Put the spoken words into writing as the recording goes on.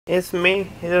It's me,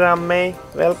 Hiramay.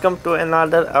 Welcome to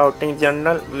another outing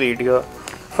journal video.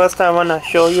 First, I wanna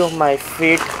show you my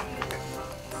feet.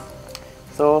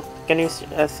 So, can you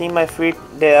see my feet?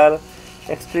 They are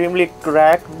extremely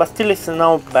cracked, but still it's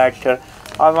now better.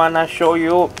 I wanna show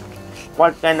you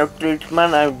what kind of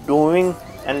treatment I'm doing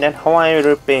and then how I'm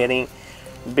repairing.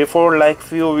 Before, like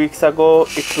few weeks ago,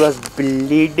 it was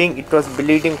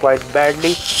bleeding quite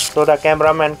badly, so the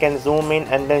cameraman can zoom in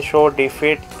and then show the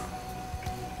feet.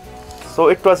 So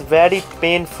it was very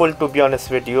painful, to be honest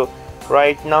with you.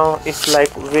 Right now it's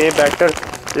like way better.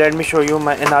 Let me show you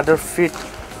my another feet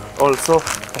also.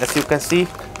 As you can see,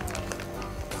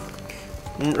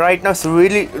 right now it's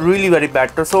really very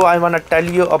better. So I want to tell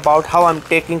you about how I'm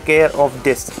taking care of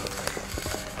this.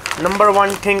 Number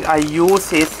one thing I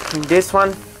use is this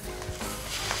one.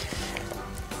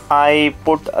 I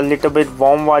put a little bit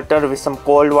warm water with some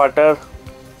cold water,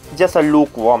 just a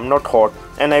lukewarm, not hot,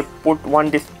 and I put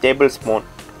this tablespoon.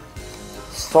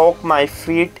 Soak my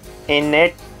feet in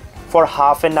it for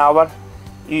half an hour.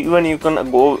 Even you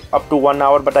can go up to 1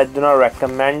 hour, but I do not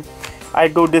recommend. I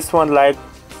do this one like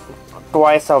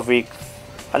twice a week,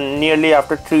 and nearly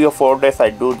after 3 or 4 days I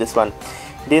do this one.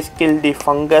 This kills the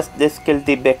fungus, this kills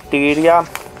the bacteria,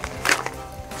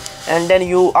 and then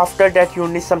after that you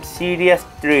need some serious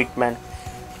treatment.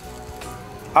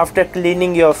 After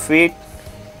cleaning your feet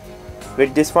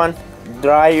with this one,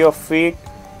 dry your feet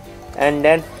and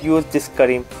then use this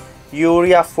cream.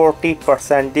 Urea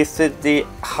 40%. This is the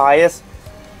highest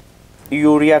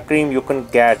urea cream you can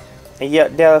get. Yeah,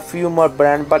 there are a few more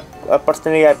brands, but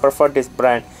personally I prefer this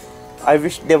brand. I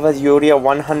wish there was urea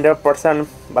 100%,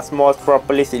 but most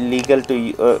probably it's illegal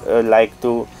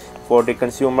to for the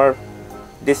consumer.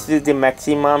 This is the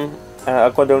maximum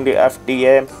according to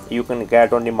FDA you can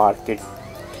get on the market.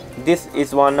 This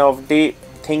is one of the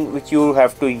thing which you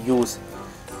have to use.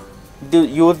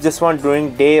 Use this one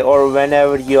during day or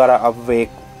whenever you are awake.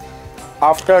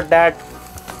 After that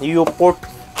you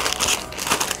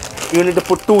need to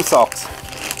put 2 socks.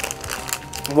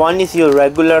 One is your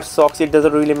regular socks, it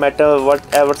doesn't really matter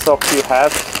whatever socks you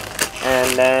have,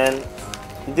 and then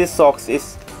this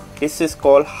is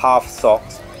called half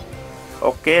socks.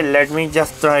 Okay, let me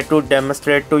just try to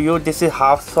demonstrate to you. This is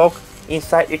half sock.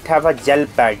 Inside it have a gel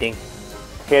padding.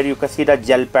 Here you can see the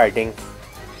gel padding.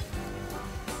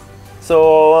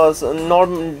 So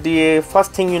the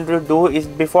first thing you need to do is,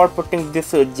 before putting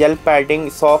this gel padding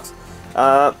socks,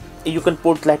 you can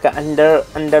put like a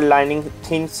underlining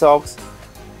thin socks.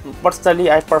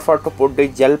 Personally I prefer to put the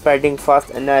gel padding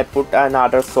first, and I put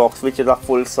another socks which is a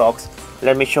full socks.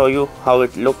 Let me show you how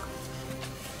it look.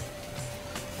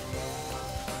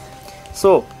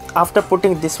 So after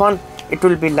putting this one, it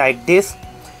will be like this.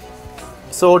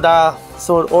 So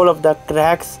all of the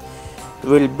cracks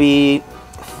will be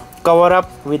covered up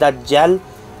with a gel.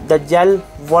 The gel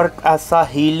work as a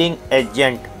healing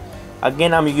agent.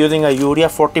 Again, I'm using a urea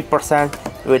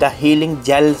 40% with a healing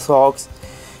gel socks.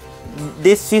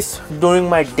 This is during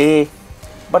my day,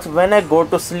 but when I go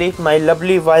to sleep, my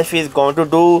lovely wife is going to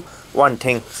do one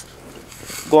thing.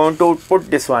 Going to put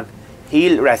this one,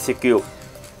 Heal Rescue.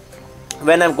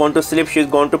 When I'm going to sleep, she's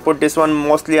going to put this one.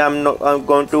 Mostly I'm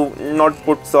going to not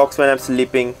put socks when I'm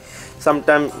sleeping.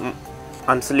 Sometimes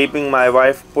I'm sleeping, my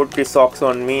wife put the socks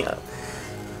on me,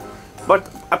 but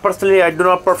personally I do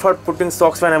not prefer putting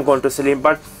socks when I'm going to sleep.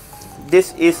 But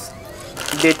this is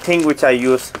the thing which I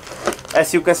use.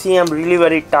 As you can see, I'm really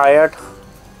very tired,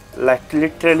 like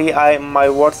literally my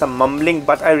words are mumbling,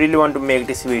 but I really want to make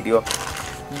this video.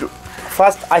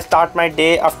 First, I start my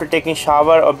day after taking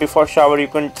shower, or before shower you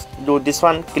can do this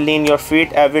one. Clean your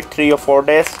feet every 3 or 4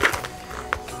 days.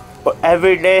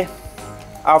 Every day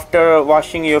after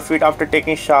washing your feet, after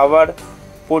taking shower,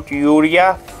 put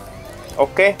urea.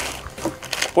 Okay,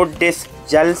 put this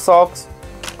gel socks,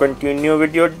 continue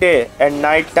with your day. At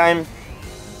night time,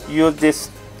 use this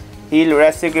Heal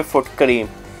Rescue foot cream.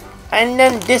 And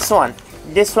then this one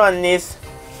is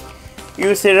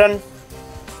Eucerin,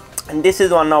 and this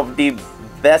is one of the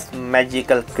best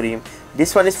magical cream.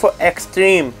 This one is for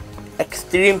extreme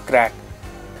crack.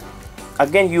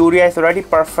 Again, urea is already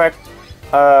perfect.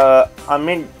 I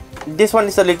mean, this one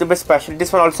is a little bit special.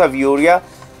 This one also have urea,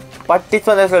 but this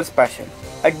one is also special.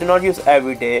 I do not use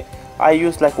every day. I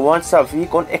use like once a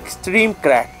week on extreme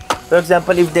crack. For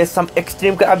example, if there's some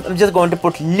extreme crack, I'm just going to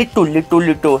put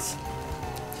little.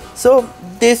 So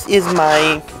this is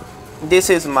my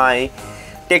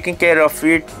taking care of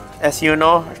feet. As you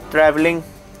know, traveling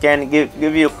can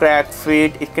give you cracked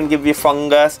feet. It can give you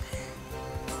fungus.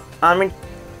 I mean,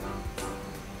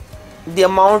 the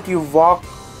amount you walk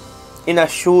in a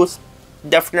shoes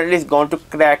definitely is going to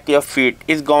crack your feet,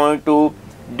 is going to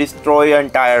destroy your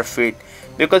entire feet,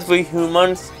 because we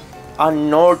humans are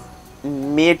not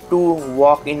made to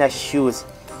walk in a shoes.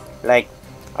 Like,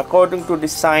 according to the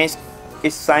science,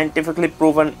 is scientifically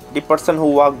proven the person who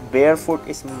walk barefoot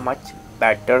is much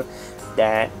better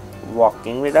than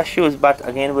walking with a shoes. But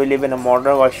again, we live in a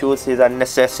modern where shoes is a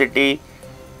necessity.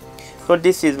 So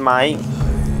this is my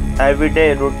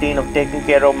everyday routine of taking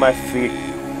care of my feet.